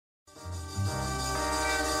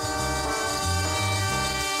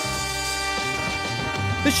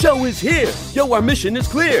The show is here. Yo, our mission is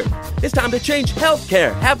clear. It's time to change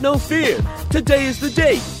healthcare. Have no fear. Today is the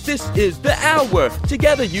day. This is the hour.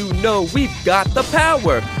 Together, you know we've got the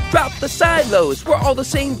power. Drop the silos. We're all the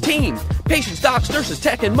same team. Patients, docs, nurses,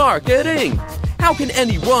 tech, and marketing. How can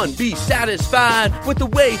anyone be satisfied with the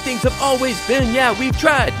way things have always been? Yeah, we've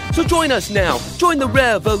tried. So join us now. Join the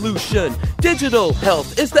revolution. Digital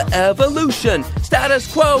health is the evolution.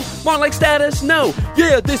 Status quo, more like status no.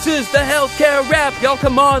 Yeah, this is the healthcare rap. Y'all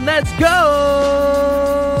come on, let's go.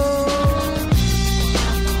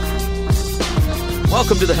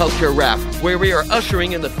 Welcome to the Healthcare Rap, where we are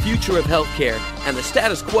ushering in the future of healthcare and the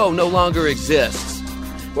status quo no longer exists.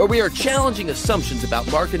 Where we are challenging assumptions about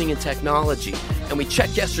marketing and technology, and we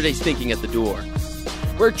check yesterday's thinking at the door.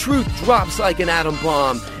 Where truth drops like an atom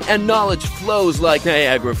bomb, and knowledge flows like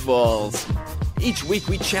Niagara Falls. Each week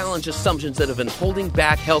we challenge assumptions that have been holding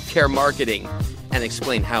back healthcare marketing, and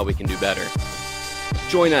explain how we can do better.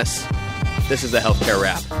 Join us. This is the Healthcare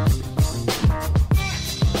Rap.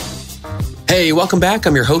 Hey, welcome back.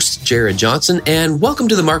 I'm your host, Jared Johnson, and welcome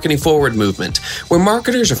to the Marketing Forward movement, where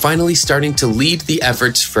marketers are finally starting to lead the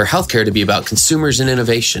efforts for healthcare to be about consumers and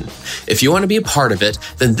innovation. If you want to be a part of it,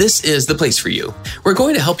 then this is the place for you. We're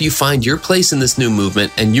going to help you find your place in this new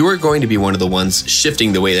movement, and you are going to be one of the ones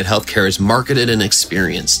shifting the way that healthcare is marketed and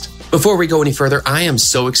experienced. Before we go any further, I am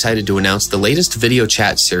so excited to announce the latest video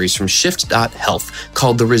chat series from Shift.Health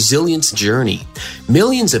called The Resilience Journey.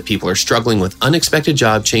 Millions of people are struggling with unexpected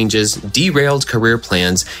job changes, derailed career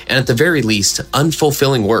plans, and at the very least,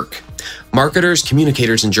 unfulfilling work. Marketers,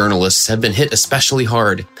 communicators, and journalists have been hit especially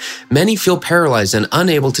hard. Many feel paralyzed and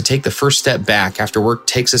unable to take the first step back after work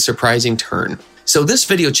takes a surprising turn. So this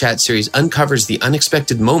video chat series uncovers the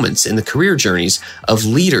unexpected moments in the career journeys of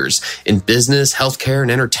leaders in business, healthcare, and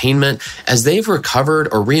entertainment as they've recovered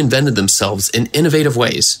or reinvented themselves in innovative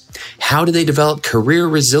ways. How do they develop career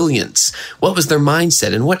resilience? What was their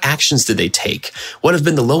mindset and what actions did they take? What have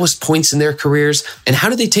been the lowest points in their careers? And how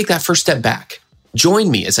did they take that first step back?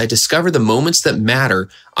 Join me as I discover the moments that matter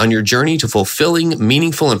on your journey to fulfilling,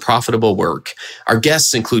 meaningful, and profitable work. Our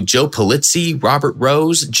guests include Joe Pulizzi, Robert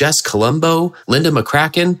Rose, Jess Colombo, Linda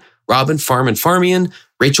McCracken, Robin Farmian,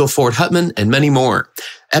 Rachel Ford Hutman, and many more.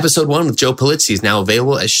 Episode 1 with Joe Pulizzi is now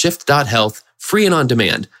available at Shift.Health, free and on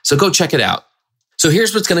demand. So go check it out. So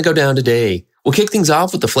here's what's going to go down today. We'll kick things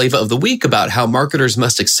off with the flavor of the week about how marketers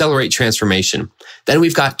must accelerate transformation. Then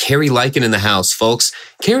we've got Carrie Lykin in the house, folks.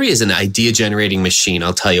 Carrie is an idea-generating machine,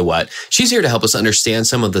 I'll tell you what. She's here to help us understand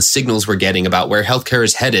some of the signals we're getting about where healthcare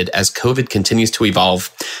is headed as COVID continues to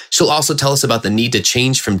evolve. She'll also tell us about the need to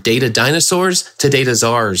change from data dinosaurs to data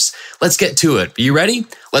czars. Let's get to it. Are you ready?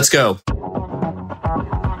 Let's go.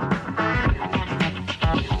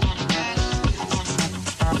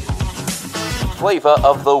 Flavor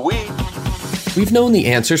of the week. We've known the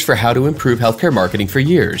answers for how to improve healthcare marketing for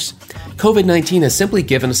years. COVID-19 has simply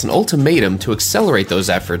given us an ultimatum to accelerate those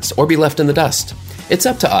efforts or be left in the dust. It's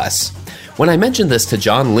up to us. When I mentioned this to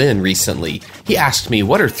John Lynn recently, he asked me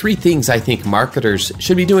what are 3 things I think marketers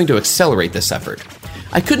should be doing to accelerate this effort.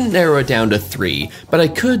 I couldn't narrow it down to 3, but I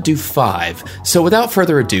could do 5. So without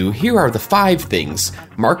further ado, here are the 5 things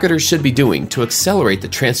marketers should be doing to accelerate the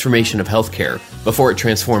transformation of healthcare before it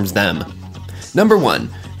transforms them. Number 1.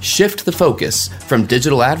 Shift the focus from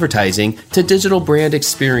digital advertising to digital brand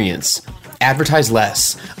experience. Advertise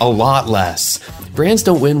less, a lot less. Brands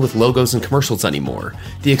don't win with logos and commercials anymore.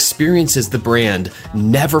 The experience is the brand.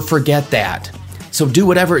 Never forget that. So do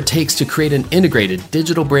whatever it takes to create an integrated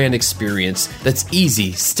digital brand experience that's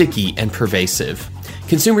easy, sticky, and pervasive.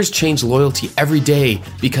 Consumers change loyalty every day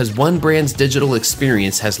because one brand's digital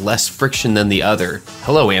experience has less friction than the other.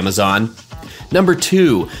 Hello, Amazon. Number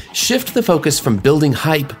 2, shift the focus from building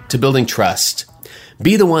hype to building trust.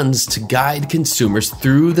 Be the ones to guide consumers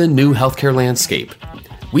through the new healthcare landscape.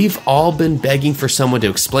 We've all been begging for someone to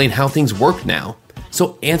explain how things work now.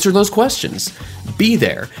 So answer those questions. Be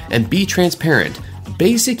there and be transparent.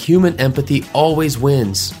 Basic human empathy always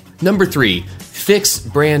wins. Number 3, fix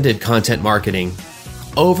branded content marketing.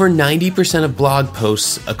 Over 90% of blog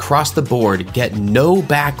posts across the board get no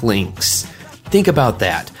backlinks. Think about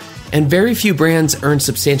that. And very few brands earn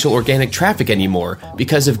substantial organic traffic anymore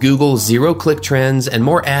because of Google's zero-click trends and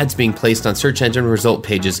more ads being placed on search engine result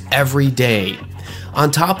pages every day. On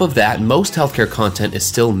top of that, most healthcare content is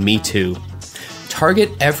still Me Too.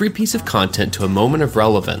 Target every piece of content to a moment of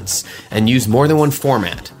relevance and use more than one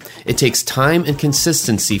format. It takes time and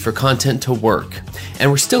consistency for content to work, and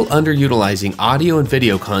we're still underutilizing audio and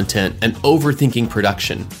video content and overthinking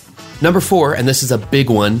production. Number 4, and this is a big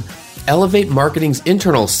one, Elevate marketing's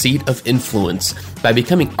internal seat of influence by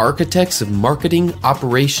becoming architects of marketing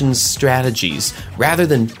operations strategies rather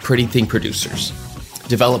than pretty thing producers.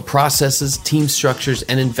 Develop processes, team structures,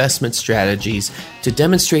 and investment strategies to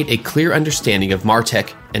demonstrate a clear understanding of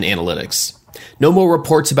MarTech and analytics. No more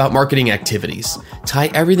reports about marketing activities. Tie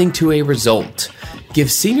everything to a result.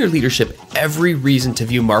 Give senior leadership every reason to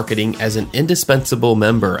view marketing as an indispensable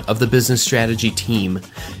member of the business strategy team.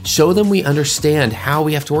 Show them we understand how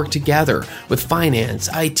we have to work together with finance,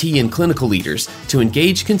 IT, and clinical leaders to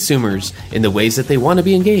engage consumers in the ways that they want to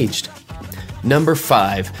be engaged. Number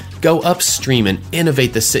 5, go upstream and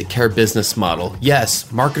innovate the sick care business model. Yes,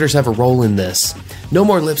 marketers have a role in this. No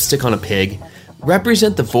more lipstick on a pig.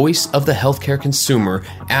 Represent the voice of the healthcare consumer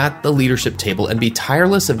at the leadership table and be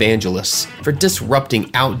tireless evangelists for disrupting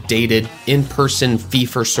outdated, in-person,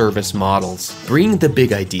 fee-for-service models. Bring the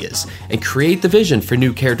big ideas and create the vision for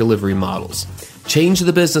new care delivery models. Change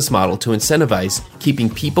the business model to incentivize keeping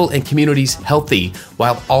people and communities healthy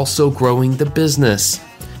while also growing the business.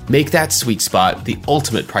 Make that sweet spot the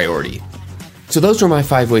ultimate priority. So those were my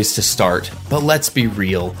 5 ways to start, but let's be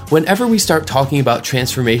real. Whenever we start talking about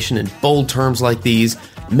transformation in bold terms like these,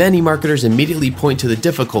 many marketers immediately point to the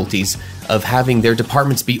difficulties of having their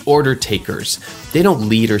departments be order takers. They don't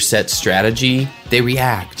lead or set strategy, they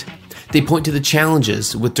react. They point to the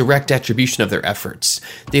challenges with direct attribution of their efforts.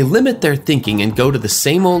 They limit their thinking and go to the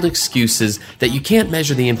same old excuses that you can't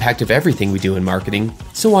measure the impact of everything we do in marketing,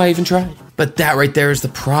 so why even try? But that right there is the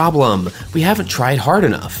problem. We haven't tried hard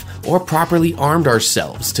enough or properly armed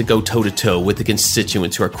ourselves to go toe-to-toe with the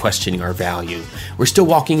constituents who are questioning our value. We're still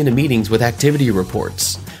walking into meetings with activity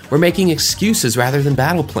reports. We're making excuses rather than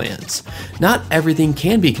battle plans. Not everything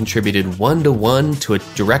can be contributed one-to-one to a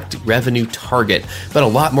direct revenue target, but a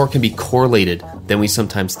lot more can be correlated than we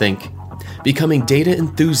sometimes think. Becoming data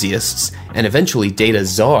enthusiasts and eventually data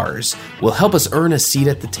czars will help us earn a seat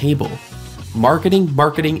at the table.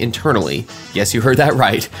 Marketing internally, yes, you heard that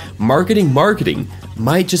right, marketing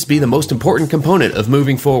might just be the most important component of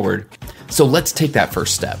moving forward. So let's take that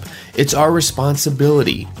first step. It's our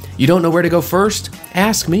responsibility. You don't know where to go first?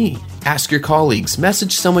 Ask me. Ask your colleagues.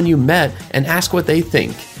 Message someone you met and ask what they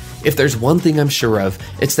think. If there's one thing I'm sure of,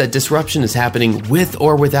 it's that disruption is happening with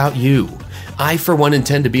or without you. I, for one,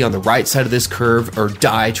 intend to be on the right side of this curve or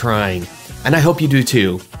die trying. And I hope you do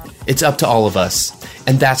too. It's up to all of us.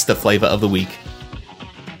 And that's the flavor of the week.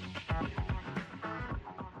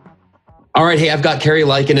 All right, hey, I've got Carrie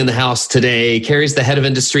Lykin in the house today. Carrie's the head of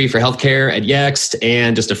industry for healthcare at Yext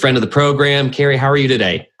and just a friend of the program. Carrie, how are you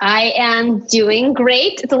today? I am doing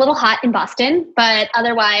great. It's a little hot in Boston, but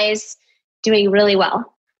otherwise doing really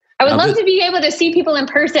well. I would love to be able to see people in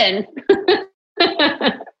person.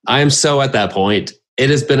 I am so at that point. It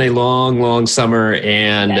has been a long summer,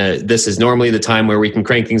 and this is normally the time where we can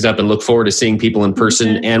crank things up and look forward to seeing people in person.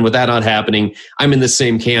 Mm-hmm. And with that not happening, I'm in the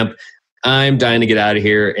same camp. I'm dying to get out of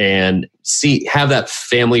here and have that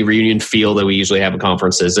family reunion feel that we usually have at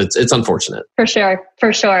conferences. It's unfortunate. For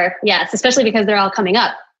sure. Yes, especially because they're all coming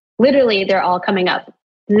up. Literally, they're all coming up.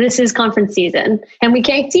 This is conference season, and we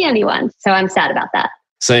can't see anyone. So I'm sad about that.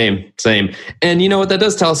 Same. And you know what? That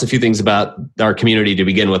does tell us a few things about our community to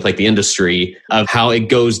begin with, like the industry, of how it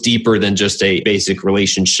goes deeper than just a basic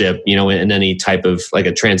relationship, in any type of like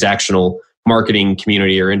a transactional marketing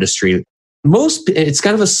community or industry. It's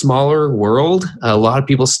kind of a smaller world. A lot of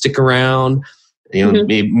people stick around.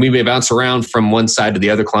 We may bounce around from one side to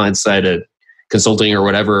the other client side of consulting or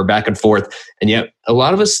whatever, or back and forth. And yet a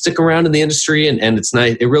lot of us stick around in the industry, and it's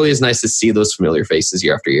nice. It really is nice to see those familiar faces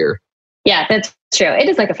year after year. Yeah, that's true. It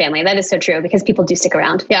is like a family. That is so true because people do stick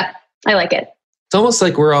around. Yeah, I like it. It's almost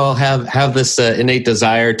like we're all have this innate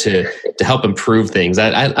desire to help improve things.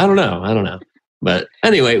 I don't know. But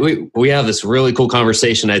anyway, we have this really cool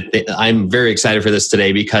conversation. I'm very excited for this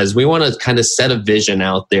today because we want to kind of set a vision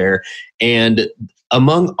out there. And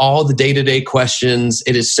among all the day-to-day questions,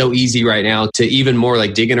 it is so easy right now to even more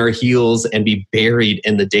like dig in our heels and be buried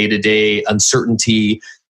in the day-to-day uncertainty.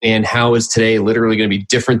 And how is today literally going to be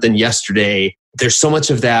different than yesterday? There's so much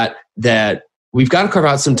of that we've got to carve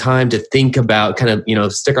out some time to think about, kind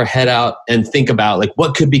of, stick our head out and think about like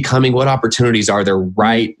what could be coming, what opportunities are there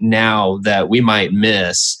right now that we might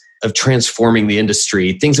miss of transforming the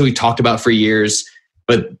industry, things that we talked about for years,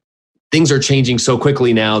 but things are changing so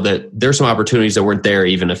quickly now that there's some opportunities that weren't there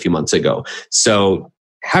even a few months ago. So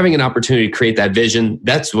having an opportunity to create that vision,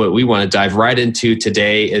 that's what we want to dive right into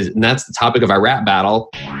today, and that's the topic of our rap battle.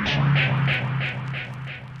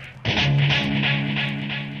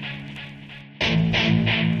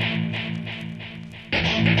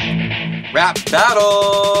 Rap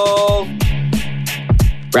battle!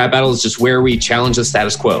 Rap Battle is just where we challenge the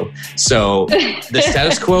status quo. So the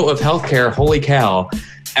status quo of healthcare, holy cow,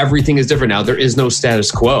 everything is different now. There is no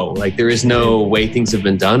status quo. Like there is no way things have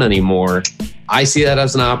been done anymore. I see that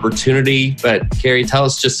as an opportunity, but Carrie, tell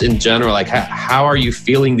us just in general, like how are you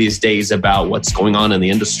feeling these days about what's going on in the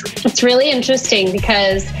industry? It's really interesting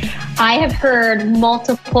because I have heard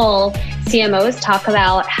multiple CMOs talk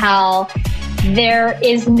about how there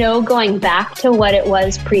is no going back to what it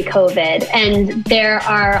was pre-COVID. And there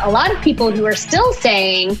are a lot of people who are still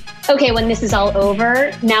saying, okay, when this is all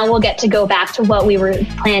over, now we'll get to go back to what we were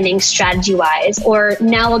planning strategy-wise, or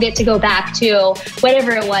now we'll get to go back to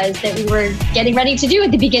whatever it was that we were getting ready to do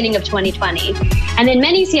at the beginning of 2020. And then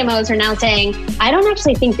many CMOs are now saying, I don't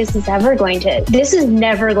actually think this is never going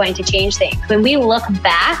to change things. When we look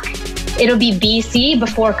back, it'll be BC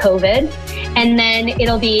before COVID, and then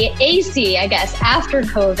it'll be AC, I guess, after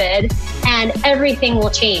COVID, and everything will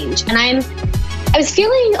change. And I was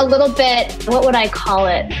feeling a little bit, what would I call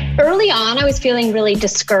it? Early on, I was feeling really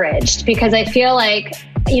discouraged because I feel like,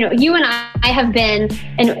 you and I have been,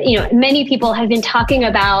 and many people have been talking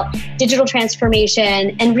about digital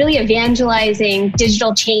transformation and really evangelizing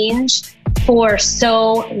digital change for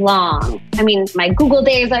so long. I mean, my Google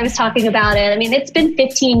days, I was talking about it. I mean, it's been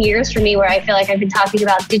 15 years for me where I feel like I've been talking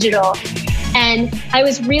about digital. And I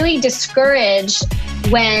was really discouraged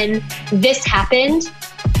when this happened,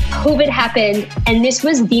 COVID happened, and this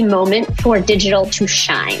was the moment for digital to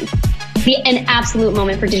shine, an absolute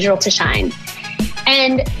moment for digital to shine.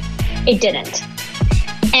 And it didn't.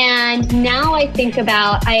 And now I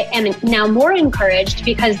am now more encouraged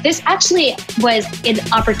because this actually was an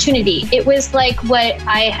opportunity. It was like what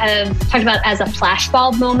I have talked about as a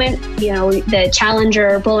flashbulb moment, the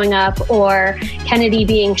Challenger blowing up or Kennedy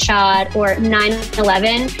being shot or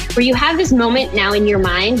 9/11, where you have this moment now in your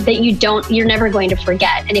mind that you're never going to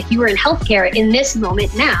forget. And if you were in healthcare in this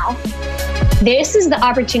moment now, this is the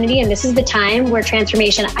opportunity and this is the time where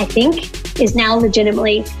transformation, I think, is now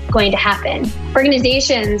legitimately going to happen.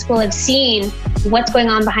 Organizations will have seen what's going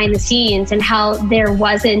on behind the scenes and how there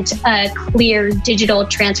wasn't a clear digital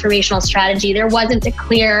transformational strategy. There wasn't a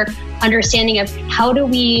clear understanding of how do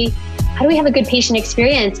we have a good patient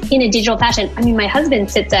experience in a digital fashion. I mean, my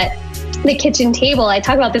husband sits at the kitchen table. I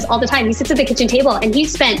talk about this all the time. He sits at the kitchen table and he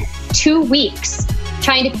spent 2 weeks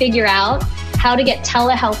trying to figure out how to get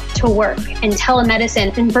telehealth to work and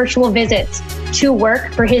telemedicine and virtual visits to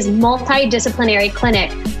work for his multidisciplinary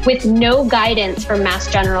clinic with no guidance from Mass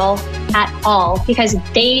General at all, because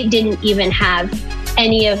they didn't even have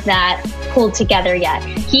any of that pulled together yet.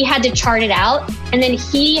 He had to chart it out. And then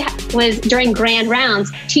he was, during grand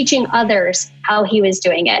rounds, teaching others how he was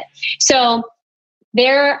doing it. So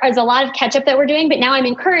there is a lot of catch up that we're doing, but now I'm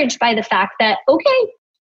encouraged by the fact that, okay,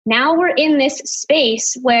 now we're in this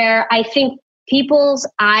space where I think people's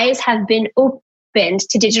eyes have been opened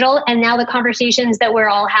to digital. And now the conversations that we're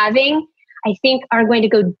all having, I think, are going to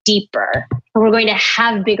go deeper. And we're going to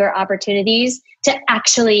have bigger opportunities to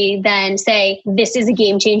actually then say, this is a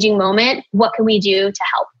game-changing moment. What can we do to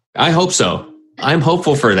help? I hope so. I'm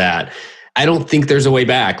hopeful for that. I don't think there's a way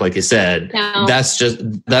back, like you said. No. That's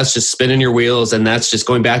just spinning your wheels, and that's just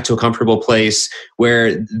going back to a comfortable place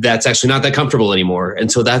where that's actually not that comfortable anymore. And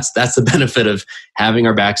so that's the benefit of having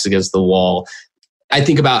our backs against the wall. I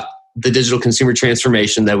think about the digital consumer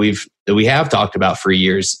transformation that we have talked about for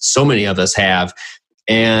years. So many of us have.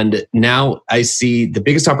 And now I see the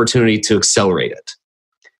biggest opportunity to accelerate it.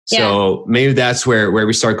 So maybe that's where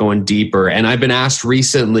we start going deeper. And I've been asked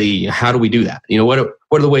recently, how do we do that? What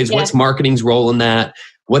are the ways? What's marketing's role in that?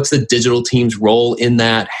 What's the digital team's role in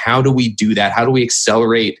that? How do we do that? How do we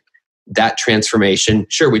accelerate that transformation?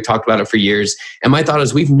 Sure, we talked about it for years. And my thought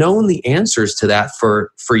is we've known the answers to that for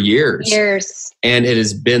years. And it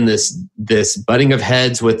has been this butting of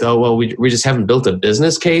heads with, we just haven't built a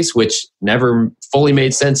business case, which never fully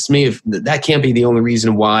made sense to me. If that can't be the only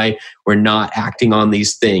reason why we're not acting on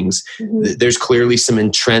these things. Mm-hmm. There's clearly some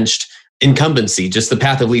entrenched incumbency, just the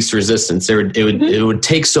path of least resistance. It would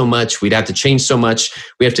take so much. We'd have to change so much.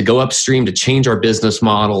 We have to go upstream to change our business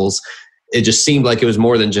models. It just seemed like it was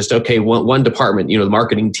more than just, okay, one department, the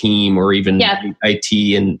marketing team or even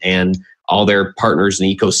IT and all their partners in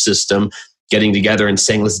the ecosystem getting together and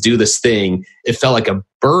saying, let's do this thing. It felt like a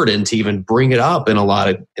burden to even bring it up in a lot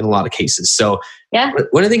of cases. So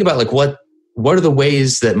when I think about what are the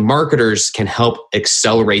ways that marketers can help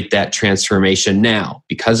accelerate that transformation now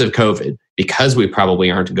because of COVID, because we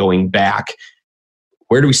probably aren't going back,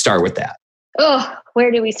 where do we start with that?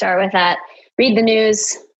 Where do we start with that? Read the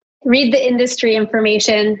news, read the industry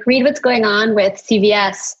information, read what's going on with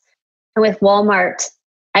CVS and with Walmart.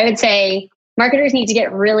 I would say marketers need to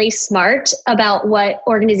get really smart about what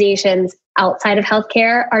organizations outside of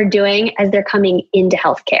healthcare are doing as they're coming into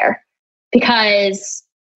healthcare. Because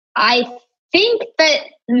I think that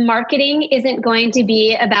marketing isn't going to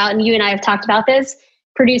be about, and you and I have talked about this,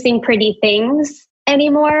 producing pretty things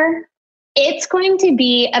anymore. It's going to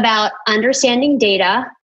be about understanding data,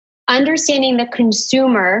 understanding the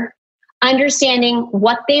consumer, understanding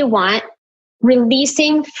what they want,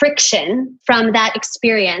 releasing friction from that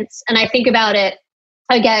experience. And I think about it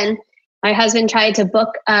again. My husband tried to book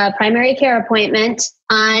a primary care appointment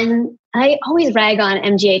on, I always rag on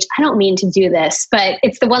MGH. I don't mean to do this, but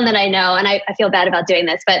it's the one that I know. And I feel bad about doing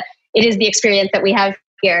this, but it is the experience that we have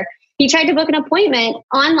here. He tried to book an appointment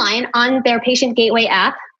online on their Patient Gateway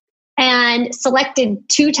app and selected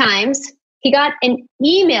 2 times. He got an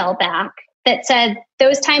email back that said,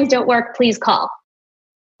 those times don't work, please call.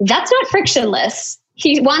 That's not frictionless.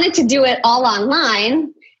 He wanted to do it all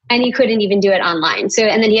online and he couldn't even do it online. So,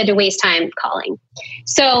 and then he had to waste time calling.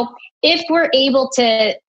 So if we're able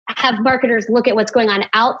to have marketers look at what's going on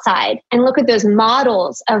outside and look at those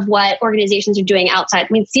models of what organizations are doing outside. I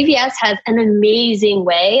mean, CVS has an amazing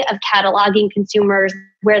way of cataloging consumers,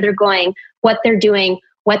 where they're going, what they're doing,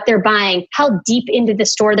 what they're buying, how deep into the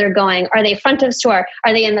store they're going. Are they front of store?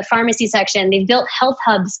 Are they in the pharmacy section? They've built health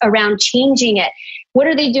hubs around changing it. What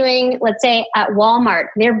are they doing, let's say, at Walmart?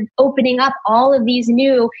 They're opening up all of these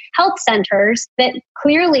new health centers that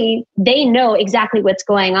clearly they know exactly what's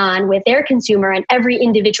going on with their consumer and every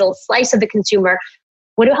individual slice of the consumer.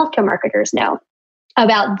 What do healthcare marketers know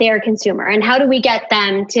about their consumer? And how do we get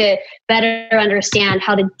them to better understand,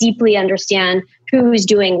 how to deeply understand who's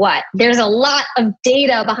doing what? There's a lot of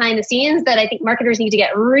data behind the scenes that I think marketers need to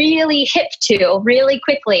get really hip to really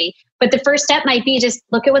quickly. But the first step might be just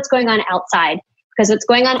look at what's going on outside. Because what's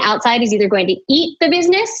going on outside is either going to eat the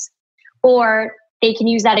business or they can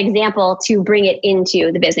use that example to bring it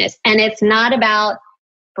into the business. And it's not about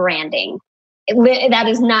branding. That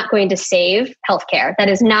is not going to save healthcare. That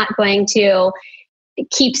is not going to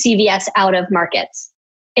keep CVS out of markets.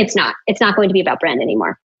 It's not. It's not going to be about brand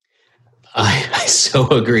anymore. I so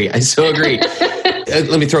agree.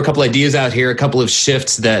 Let me throw a couple ideas out here, a couple of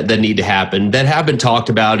shifts that need to happen that have been talked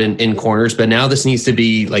about in corners, but now this needs to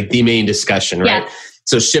be like the main discussion, right? Yeah.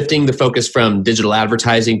 So shifting the focus from digital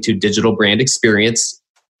advertising to digital brand experience.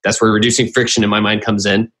 That's where reducing friction in my mind comes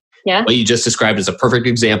in. Yeah. What you just described is a perfect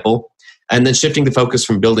example. And then shifting the focus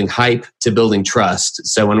from building hype to building trust.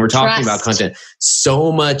 So when we're talking about content,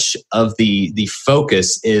 so much of the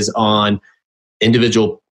focus is on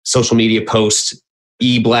individual social media posts,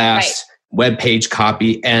 e-blast, web page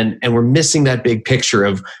copy, and we're missing that big picture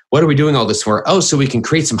of what are we doing all this for? Oh, so we can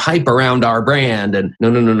create some hype around our brand. And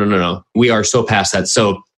no. We are so past that.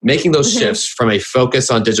 So making those shifts from a focus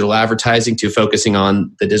on digital advertising to focusing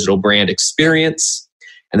on the digital brand experience,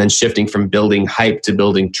 and then shifting from building hype to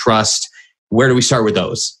building trust. Where do we start with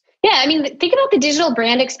those? Yeah, I mean, think about the digital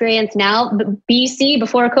brand experience now, BC,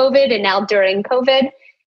 before COVID, and now during COVID.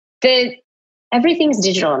 Everything's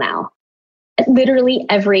digital now. Literally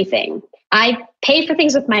everything. I pay for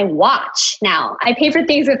things with my watch now. I pay for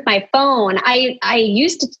things with my phone. I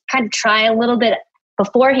used to kind of try a little bit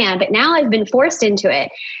beforehand, but now I've been forced into it.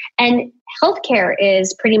 And healthcare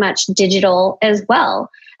is pretty much digital as well.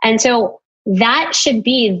 And so that should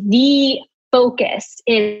be the focus,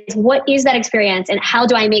 is what is that experience and how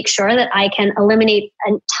do I make sure that I can eliminate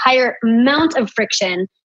an entire amount of friction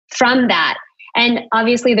from that. And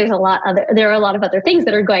obviously there are a lot of other things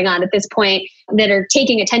that are going on at this point that are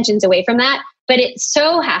taking attentions away from that. But it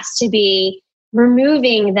so has to be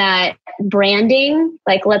removing that branding,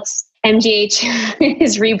 like MGH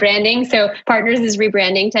is rebranding. So Partners is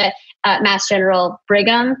rebranding to Mass General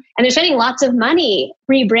Brigham. And they're spending lots of money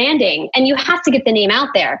rebranding. And you have to get the name out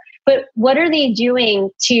there. But what are they doing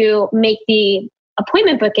to make the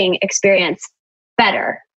appointment booking experience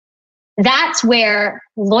better? That's where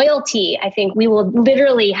loyalty, I think we will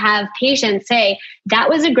literally have patients say, that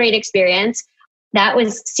was a great experience. That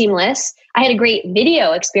was seamless. I had a great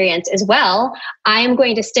video experience as well. I am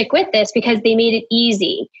going to stick with this because they made it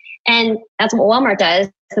easy. And that's what Walmart does.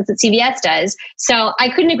 That's what CVS does. So I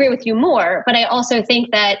couldn't agree with you more, but I also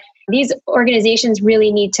think that these organizations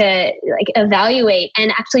really need to evaluate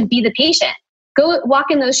and actually be the patient. Go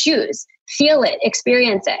walk in those shoes, feel it,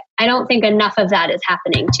 experience it. I don't think enough of that is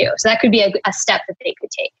happening too. So that could be a step that they could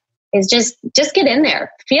take, is just get in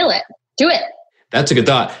there, feel it, do it. That's a good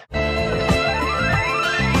thought.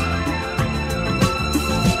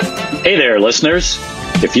 Hey there, listeners.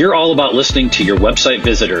 If you're all about listening to your website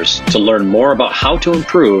visitors to learn more about how to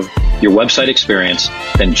improve your website experience,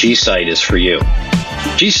 then G-Site is for you.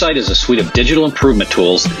 G-Site is a suite of digital improvement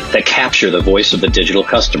tools that capture the voice of the digital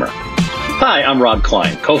customer. Hi, I'm Rob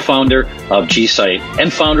Klein, co-founder of G-Site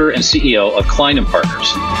and founder and CEO of Klein &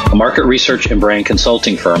 Partners, a market research and brand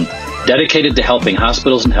consulting firm dedicated to helping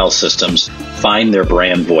hospitals and health systems find their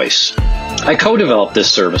brand voice. I co-developed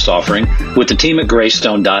this service offering with the team at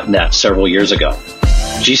Greystone.net several years ago.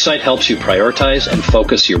 G-Site helps you prioritize and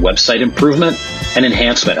focus your website improvement and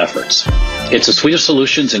enhancement efforts. It's a suite of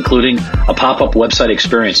solutions including a pop-up website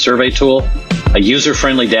experience survey tool, a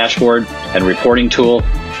user-friendly dashboard and reporting tool,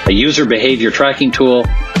 a user behavior tracking tool,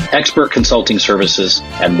 expert consulting services,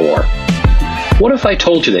 and more. What if I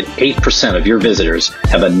told you that 8% of your visitors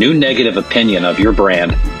have a new negative opinion of your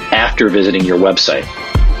brand after visiting your website?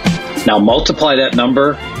 Now multiply that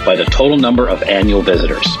number by the total number of annual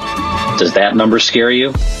visitors. Does that number scare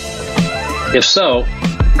you? If so,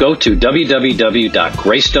 go to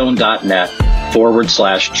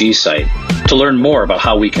www.greystone.net/G-Site to learn more about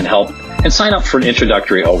how we can help and sign up for an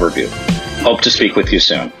introductory overview. Hope to speak with you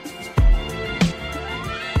soon.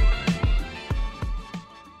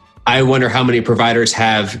 I wonder how many providers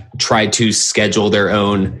have tried to schedule their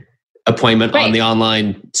own appointment on the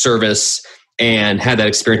online service and had that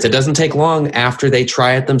experience. It doesn't take long after they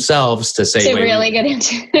try it themselves to say, really get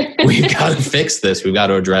into it. We've got to fix this. We've got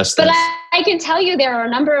to address this. But I can tell you there are a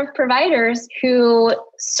number of providers who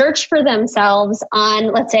search for themselves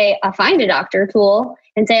on, let's say, a Find a Doctor tool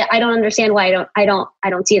and say, I don't understand why I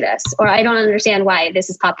don't see this, or I don't understand why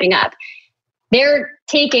this is popping up. They're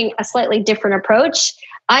taking a slightly different approach.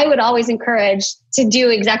 I would always encourage to do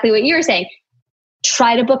exactly what you're saying.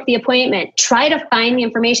 Try to book the appointment. Try to find the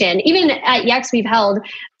information. Even at Yext, we've held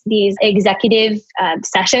these executive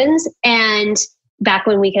sessions, and back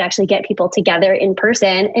when we could actually get people together in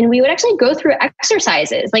person, and we would actually go through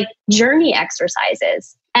exercises, like journey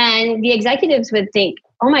exercises. And the executives would think,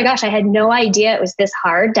 oh my gosh, I had no idea it was this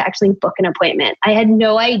hard to actually book an appointment. I had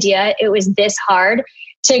no idea it was this hard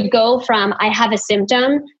to go from I have a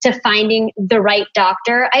symptom to finding the right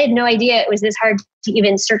doctor. I had no idea it was this hard to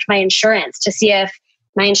even search my insurance to see if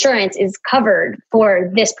my insurance is covered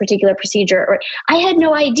for this particular procedure. Or I had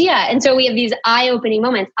no idea. And so we have these eye-opening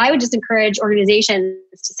moments. I would just encourage organizations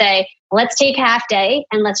to say, let's take a half day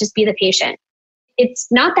and let's just be the patient. It's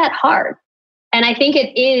not that hard. And I think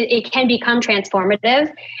it can become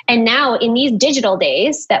transformative. And now in these digital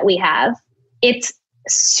days that we have, it's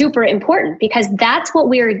super important because that's what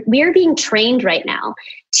we're being trained right now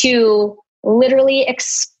to literally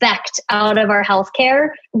expect out of our healthcare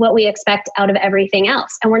what we expect out of everything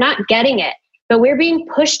else. And we're not getting it, but we're being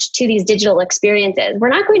pushed to these digital experiences. We're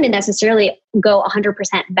not going to necessarily go 100%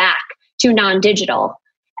 back to non-digital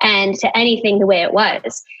and to anything the way it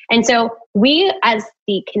was. And so we as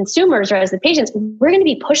the consumers or as the patients, we're going to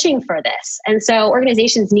be pushing for this. And so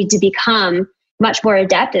organizations need to become much more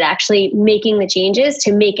adept at actually making the changes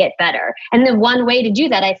to make it better. And the one way to do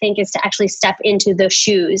that, I think, is to actually step into the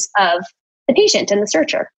shoes of the patient and the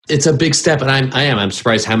searcher. It's a big step. And I'm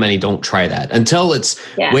surprised how many don't try that until it's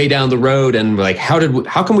way down the road. And we're like,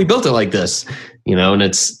 how come we built it like this? And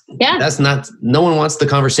that's not, no one wants the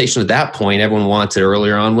conversation at that point. Everyone wants it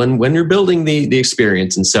earlier on when you're building the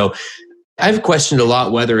experience. And so I've questioned a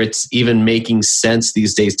lot whether it's even making sense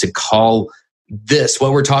these days to call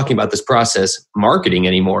what we're talking about, this process, marketing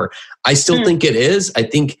anymore. I still think it is. I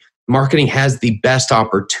think marketing has the best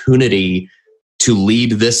opportunity to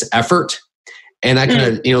lead this effort. And that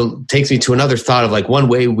kind of, takes me to another thought of like one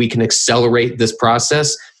way we can accelerate this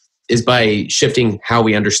process is by shifting how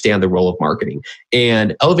we understand the role of marketing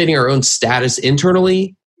and elevating our own status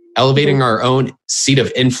internally, elevating our own seat of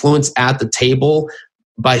influence at the table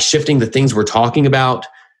by shifting the things we're talking about.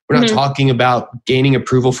 We're not talking about gaining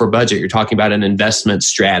approval for budget. You're talking about an investment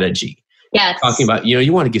strategy. Yes. You're talking about,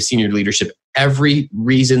 you want to give senior leadership every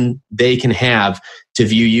reason they can have to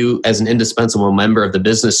view you as an indispensable member of the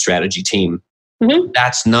business strategy team.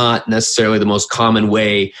 That's not necessarily the most common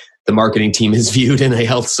way the marketing team is viewed in a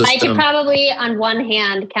health system. I could probably on one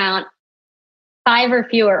hand count 5 or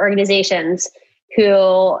fewer organizations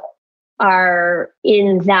who are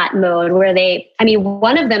in that mode where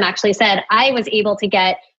one of them actually said, I was able to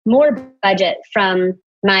get more budget from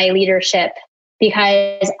my leadership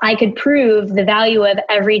because I could prove the value of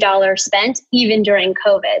every dollar spent even during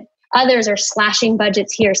COVID. Others are slashing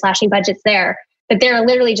budgets here, slashing budgets there, but there are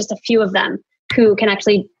literally just a few of them who can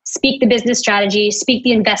actually speak the business strategy, speak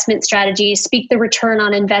the investment strategy, speak the return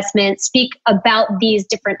on investment, speak about these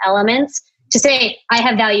different elements to say, I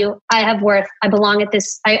have value, I have worth, I belong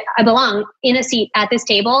I belong in a seat at this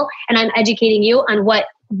table, and I'm educating you on what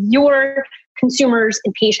your consumers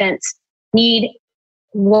and patients need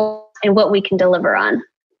and what we can deliver on.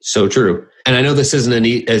 So true. And I know this isn't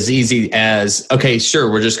as easy as, okay,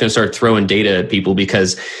 sure, we're just going to start throwing data at people,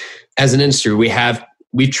 because as an industry,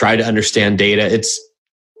 we've tried to understand data. It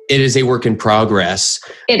is a work in progress.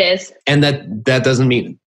 It is. And that doesn't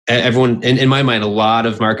mean everyone, in my mind, a lot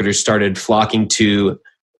of marketers started flocking to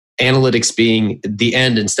analytics being the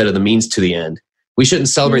end instead of the means to the end. We shouldn't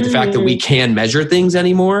celebrate the fact that we can measure things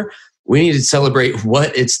anymore. We need to celebrate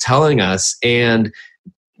what it's telling us. And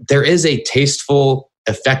there is a tasteful,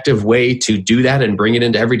 effective way to do that and bring it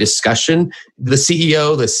into every discussion. The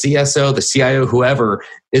CEO, the CSO, the CIO, whoever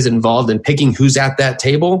is involved in picking who's at that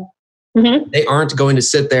table, they aren't going to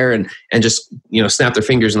sit there and just snap their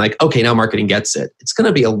fingers and like, okay, now marketing gets it. It's going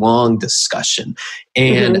to be a long discussion.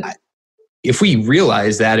 And if we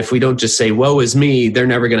realize that, if we don't just say, woe is me, they're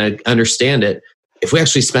never going to understand it. If we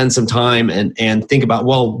actually spend some time and think about,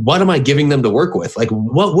 well, what am I giving them to work with? Like,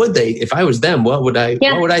 what would they, if I was them, what would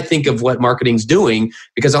I think of what marketing's doing?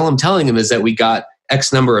 Because all I'm telling them is that we got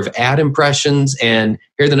X number of ad impressions and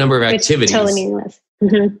here are the number of activities. It's totally meaningless.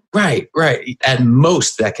 Right. At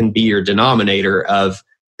most, that can be your denominator of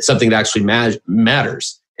something that actually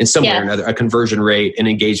matters in some way or another, a conversion rate, an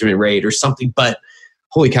engagement rate or something. But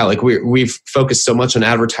holy cow, like we've focused so much on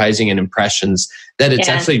advertising and impressions that it's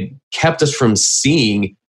actually kept us from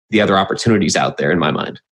seeing the other opportunities out there, in my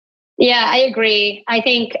mind. Yeah, I agree. I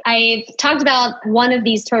think I've talked about one of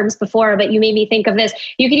these terms before, but you made me think of this.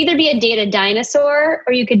 You could either be a data dinosaur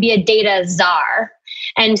or you could be a data czar.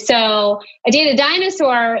 And so a data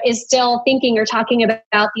dinosaur is still thinking or talking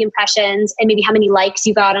about the impressions and maybe how many likes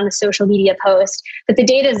you got on a social media post. But the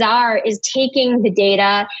data czar is taking the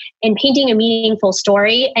data and painting a meaningful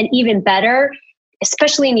story, and even better,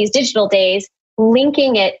 especially in these digital days,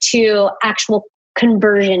 linking it to actual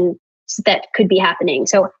conversion that could be happening.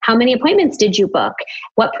 So how many appointments did you book?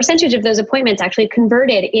 What percentage of those appointments actually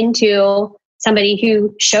converted into somebody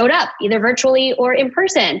who showed up either virtually or in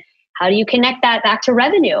person? How do you connect that back to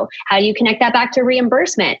revenue? How do you connect that back to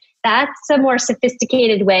reimbursement? That's a more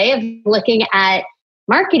sophisticated way of looking at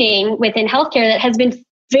marketing within healthcare that has been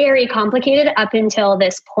very complicated up until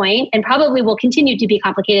this point and probably will continue to be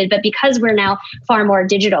complicated. But because we're now far more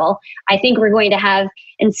digital, I think we're going to have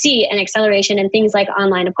and see an acceleration in things like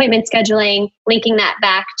online appointment scheduling, linking that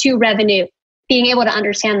back to revenue, being able to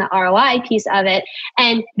understand the ROI piece of it.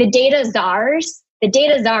 And the data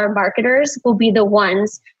czar marketers will be the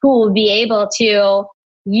ones who will be able to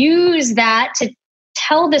use that to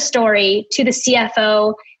tell the story to the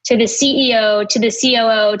CFO, to the CEO, to the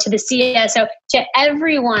COO, to the CSO, to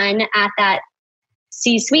everyone at that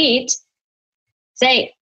C-suite,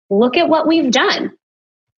 say, look at what we've done.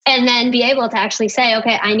 And then be able to actually say,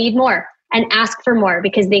 okay, I need more, and ask for more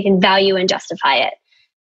because they can value and justify it.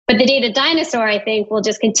 But the data dinosaur, I think, will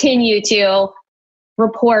just continue to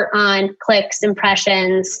report on clicks,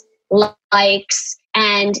 impressions, likes,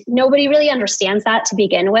 and nobody really understands that to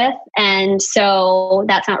begin with. And so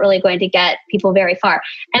that's not really going to get people very far.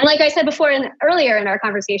 And like I said before earlier in our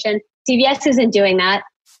conversation, CVS isn't doing that.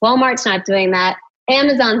 Walmart's not doing that.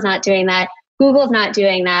 Amazon's not doing that. Google's not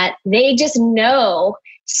doing that. They just know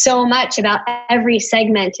so much about every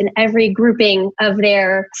segment and every grouping of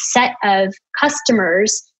their set of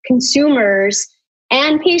customers, consumers,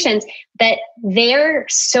 and patients that they're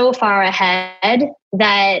so far ahead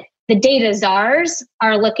that the data czars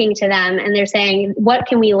are looking to them and they're saying, what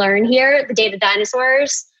can we learn here? The data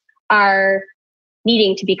dinosaurs are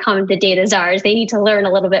needing to become the data czars. They need to learn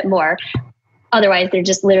a little bit more. Otherwise, they're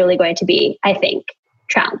just literally going to be, I think,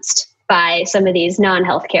 trounced by some of these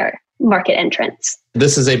non-healthcare market entrants.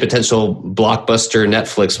 This is a potential blockbuster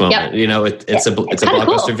Netflix moment. Yep. It's a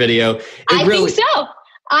blockbuster cool. video. I think so.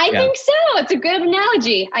 I think so. It's a good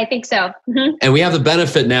analogy. I think so. Mm-hmm. And we have the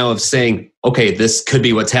benefit now of saying, okay, this could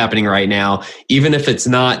be what's happening right now. Even if it's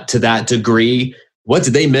not to that degree, what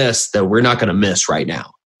did they miss that we're not going to miss right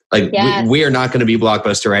now? Like we are not going to be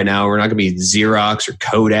Blockbuster right now. We're not going to be Xerox or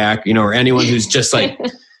Kodak, or anyone who's just like,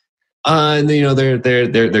 they're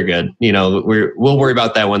good. We'll worry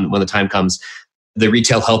about that when the time comes. The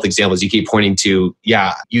retail health examples you keep pointing to,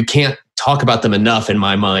 you can't talk about them enough in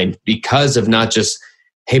my mind because of not just,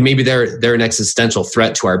 hey, maybe they're an existential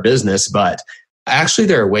threat to our business, but actually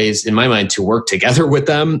there are ways in my mind to work together with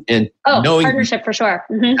them and knowing partnership for sure.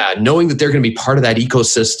 Mm-hmm. Knowing that they're going to be part of that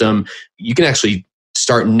ecosystem, you can actually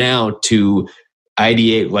start now to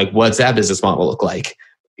ideate like what's that business model look like,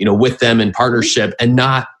 with them in partnership, and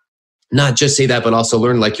not just say that, but also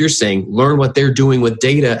learn, like you're saying, learn what they're doing with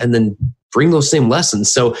data and then bring those same lessons.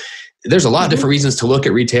 So there's a lot of different reasons to look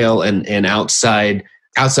at retail and outside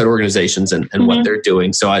outside organizations and what they're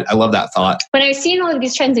doing. So I love that thought. When I was seeing all of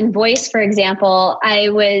these trends in voice, for example, I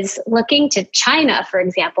was looking to China, for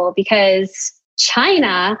example, because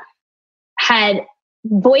China had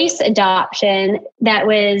voice adoption that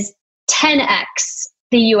was 10x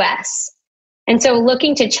the US. And so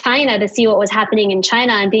looking to China to see what was happening in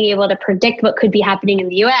China and being able to predict what could be happening in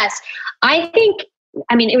the US,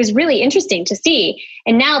 it was really interesting to see.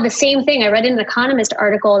 And now the same thing, I read in an Economist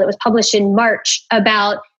article that was published in March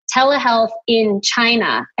about telehealth in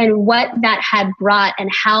China and what that had brought and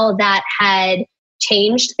how that had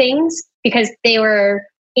changed things, because they were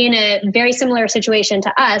in a very similar situation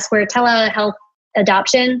to us where telehealth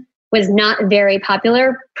adoption was not very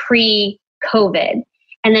popular pre-COVID.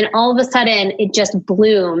 And then all of a sudden it just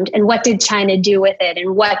bloomed. And what did China do with it?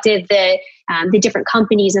 And what did the different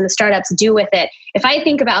companies and the startups do with it? If I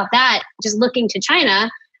think about that, just looking to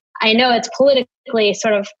China, I know it's politically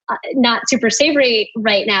sort of not super savory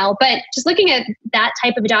right now, but just looking at that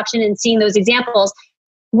type of adoption and seeing those examples,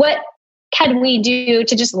 what can we do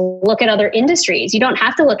to just look at other industries? You don't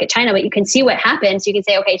have to look at China, but you can see what happens. You can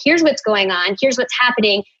say, okay, here's what's going on. Here's what's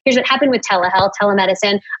happening. Here's what happened with telehealth,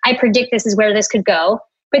 telemedicine. I predict this is where this could go.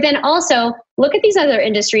 But then also look at these other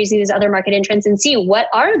industries, these other market entrants, and see what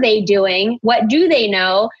are they doing? What do they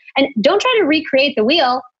know? And don't try to recreate the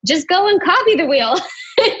wheel. Just go and copy the wheel.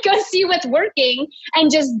 Go see what's working and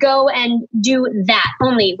just go and do that,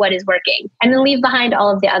 only what is working. And then leave behind all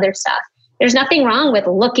of the other stuff. There's nothing wrong with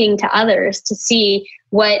looking to others to see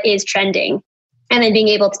what is trending and then being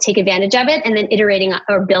able to take advantage of it and then iterating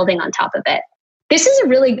or building on top of it. This is a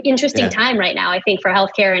really interesting time right now, I think, for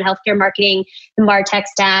healthcare and healthcare marketing, the MarTech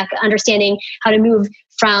stack, understanding how to move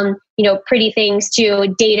from, pretty things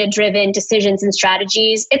to data-driven decisions and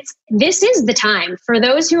strategies. This is the time for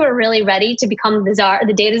those who are really ready to become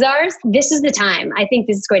the data czars. This is the time. I think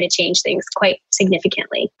this is going to change things quite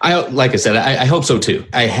significantly. Like I said, I hope so too.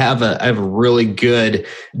 I have a really good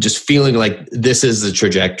just feeling like this is the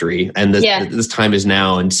trajectory and this time is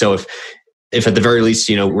now. And so if at the very least,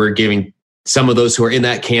 we're giving some of those who are in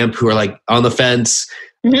that camp who are like on the fence,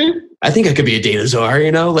 I think I could be a data czar,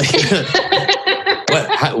 like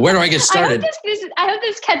where do I get started? I hope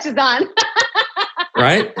this catches on.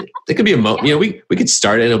 Right? It could be we could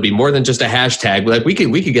start it. It'll be more than just a hashtag. Like we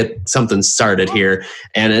could get something started here,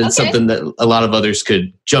 and it's something that a lot of others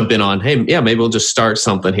could jump in on. Hey, yeah, maybe we'll just start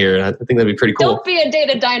something here. I think that'd be pretty cool. Don't be a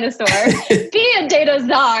data dinosaur. Be a data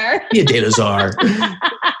czar. Be a data czar.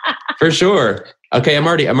 For sure. Okay, I'm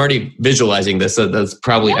already visualizing this. So that's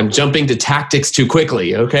probably I'm jumping to tactics too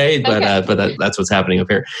quickly. Okay, but that's what's happening up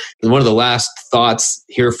here. And one of the last thoughts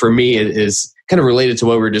here for me is kind of related to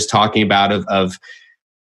what we were just talking about of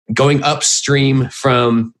going upstream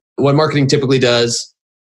from what marketing typically does,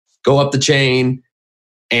 go up the chain,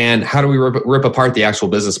 and how do we rip apart the actual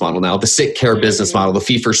business model now, the sick care business model, the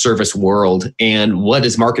fee-for-service world, and what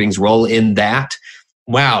is marketing's role in that?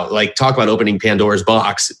 Wow, talk about opening Pandora's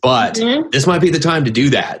box, but this might be the time to do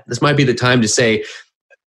that. This might be the time to say,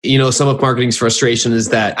 some of marketing's frustration is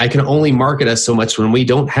that I can only market us so much when we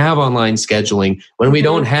don't have online scheduling,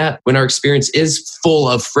 when our experience is full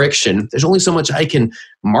of friction. There's only so much I can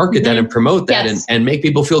market that and promote that and make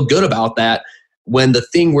people feel good about that when the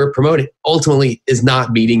thing we're promoting ultimately is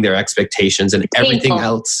not meeting their expectations and everything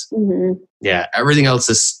else. Everything else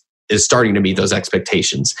is starting to meet those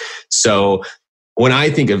expectations. So when I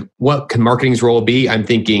think of what can marketing's role be, I'm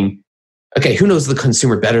thinking, okay, who knows the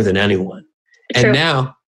consumer better than anyone? True. And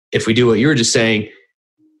now, if we do what you were just saying,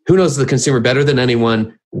 who knows the consumer better than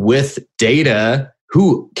anyone with data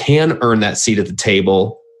who can earn that seat at the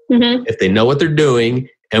table if they know what they're doing,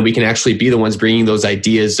 and we can actually be the ones bringing those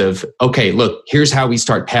ideas of, okay, look, here's how we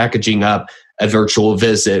start packaging up a virtual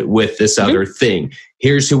visit with this other thing.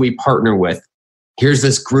 Here's who we partner with. Here's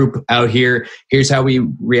this group out here. Here's how we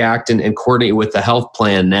react and coordinate with the health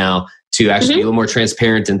plan now to actually be a little more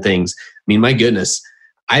transparent in things. I mean, my goodness,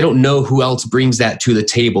 I don't know who else brings that to the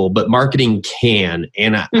table, but marketing can.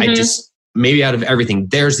 And I just, maybe out of everything,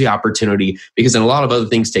 there's the opportunity, because then a lot of other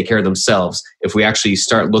things take care of themselves if we actually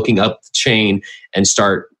start looking up the chain and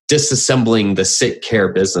start disassembling the sick care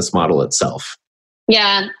business model itself.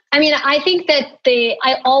 Yeah. I mean, I think that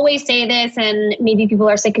I always say this, and maybe people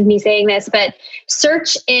are sick of me saying this, but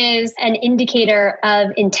search is an indicator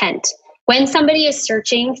of intent. When somebody is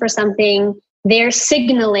searching for something, they're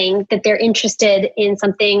signaling that they're interested in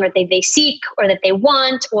something, or they seek, or that they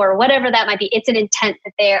want, or whatever that might be. It's an intent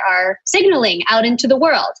that they are signaling out into the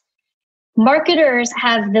world. Marketers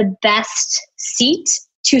have the best seat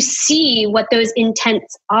to see what those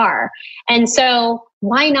intents are. And so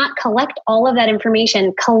why not collect all of that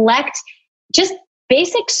information? Collect just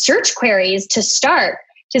basic search queries to start.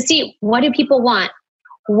 to see what do people want,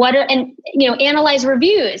 analyze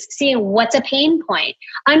reviews, seeing what's a pain point,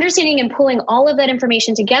 understanding and pulling all of that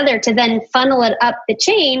information together to then funnel it up the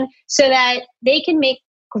chain so that they can make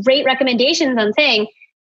great recommendations on saying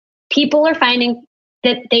people are finding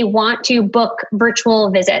that they want to book virtual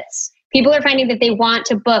visits. People are finding that they want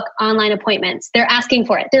to book online appointments. They're asking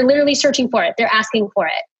for it. They're literally searching for it. They're asking for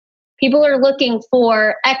it. People are looking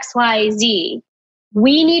for X, Y, Z.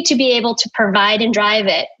 We need to be able to provide and drive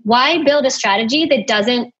it. Why build a strategy that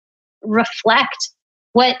doesn't reflect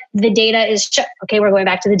what the data is? Okay, we're going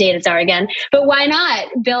back to the data czar again. But why not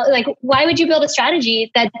build? Why would you build a strategy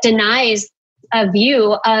that denies a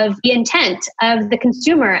view of the intent of the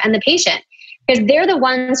consumer and the patient? Because they're the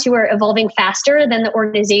ones who are evolving faster than the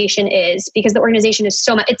organization is, because the organization is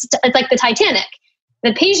so much, it's like the Titanic.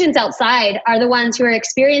 The patients outside are the ones who are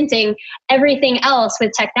experiencing everything else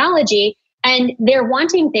with technology, and they're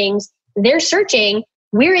wanting things, they're searching.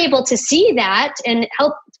 We're able to see that, and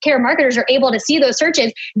healthcare marketers are able to see those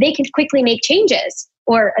searches. They can quickly make changes,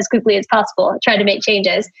 or as quickly as possible, try to make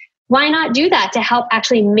changes. Why not do that to help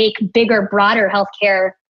actually make bigger, broader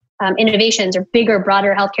healthcare innovations or bigger,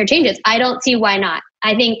 broader healthcare changes? I don't see why not.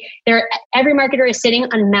 I think every marketer is sitting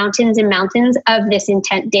on mountains and mountains of this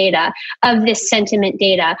intent data, of this sentiment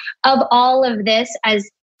data, of all of this as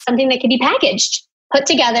something that can be packaged, put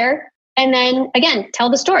together, and then again,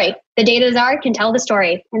 tell the story. The data czar can tell the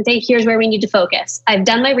story and say, here's where we need to focus. I've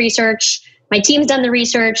done my research. My team's done the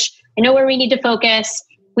research. I know where we need to focus.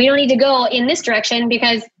 We don't need to go in this direction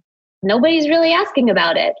because nobody's really asking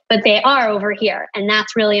about it, but they are over here. And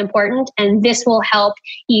that's really important. And this will help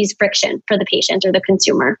ease friction for the patient or the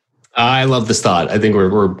consumer. I love this thought. I think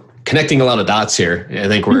we're connecting a lot of dots here. I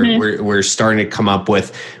think we're starting to come up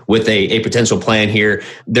with a potential plan here.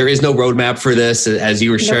 There is no roadmap for this, as you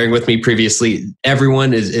were sharing with me previously.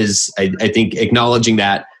 Everyone is I think acknowledging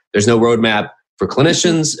that there's no roadmap for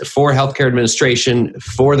clinicians, for healthcare administration,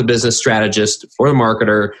 for the business strategist, for the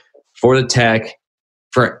marketer, for the tech,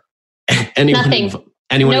 for anyone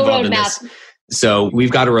involved in this. So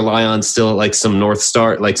we've got to rely on still like some North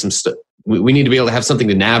Star, like we need to be able to have something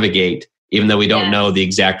to navigate, even though we don't know the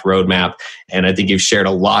exact roadmap. And I think you've shared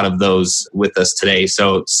a lot of those with us today.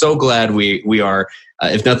 So glad we are,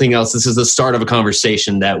 if nothing else, this is the start of a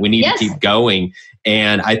conversation that we need to keep going.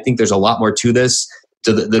 And I think there's a lot more to this.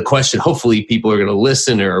 So the question, hopefully people are going to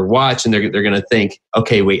listen or watch and they're going to think,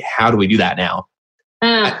 okay, wait, how do we do that now?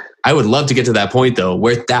 I would love to get to that point though,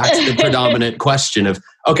 where that's the predominant question of,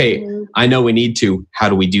 okay, I know we need to, how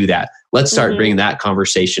do we do that? Let's start bringing that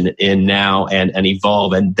conversation in now and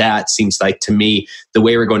evolve. And that seems like, to me, the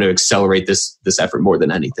way we're going to accelerate this effort more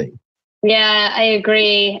than anything. Yeah, I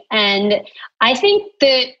agree. And I think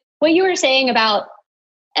that what you were saying about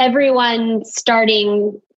everyone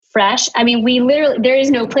starting fresh, I mean, there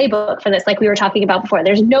is no playbook for this, like we were talking about before.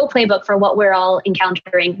 There's no playbook for what we're all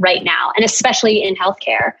encountering right now, and especially in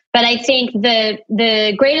healthcare. But I think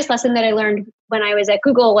the greatest lesson that I learned when I was at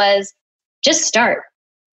Google was just start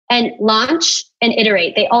and launch and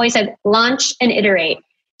iterate. They always said launch and iterate.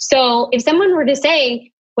 So if someone were to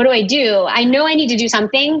say, what do I do? I know I need to do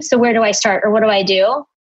something. So where do I start, or what do I do?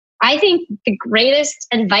 I think the greatest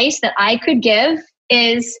advice that I could give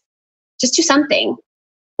is just do something.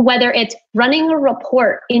 Whether it's running a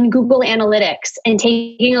report in Google Analytics and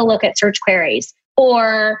taking a look at search queries,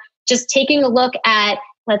 or just taking a look at,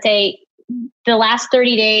 let's say, the last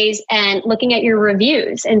 30 days and looking at your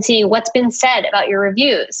reviews and seeing what's been said about your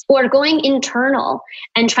reviews, or going internal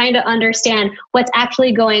and trying to understand what's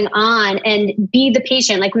actually going on and be the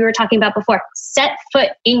patient, like we were talking about before. Set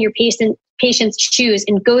foot in your patient's shoes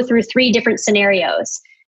and go through 3 different scenarios.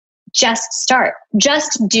 Just start,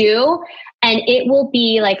 just do. And it will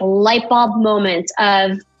be like light bulb moments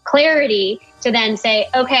of clarity to then say,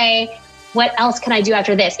 okay, what else can I do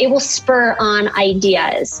after this? It will spur on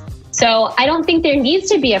ideas. So I don't think there needs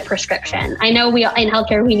to be a prescription. I know in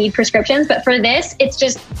healthcare, we need prescriptions, but for this, it's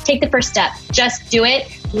just take the first step. Just do it.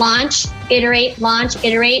 Launch, iterate.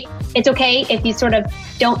 It's okay if you sort of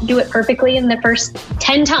don't do it perfectly in the first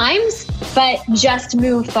 10 times, but just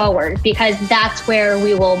move forward, because that's where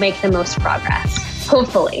we will make the most progress.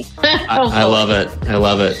 Hopefully. I love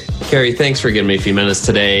it. Carrie, thanks for giving me a few minutes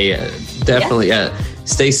today. Definitely.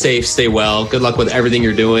 Stay safe, stay well. Good luck with everything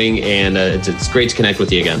you're doing. And it's great to connect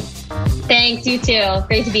with you again. Thanks, you too.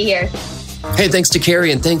 Great to be here. Hey, thanks to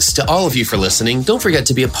Carrie and thanks to all of you for listening. Don't forget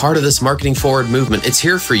to be a part of this Marketing Forward movement. It's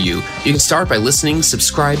here for you. You can start by listening,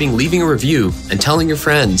 subscribing, leaving a review, and telling your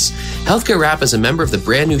friends. Healthcare Rap is a member of the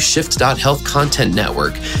brand new Shift.Health content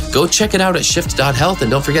network. Go check it out at Shift.Health, and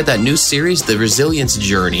don't forget that new series, The Resilience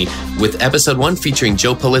Journey, with episode 1 featuring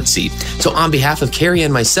Joe Polizzi. So on behalf of Carrie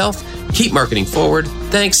and myself, keep marketing forward.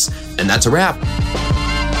 Thanks, and that's a wrap.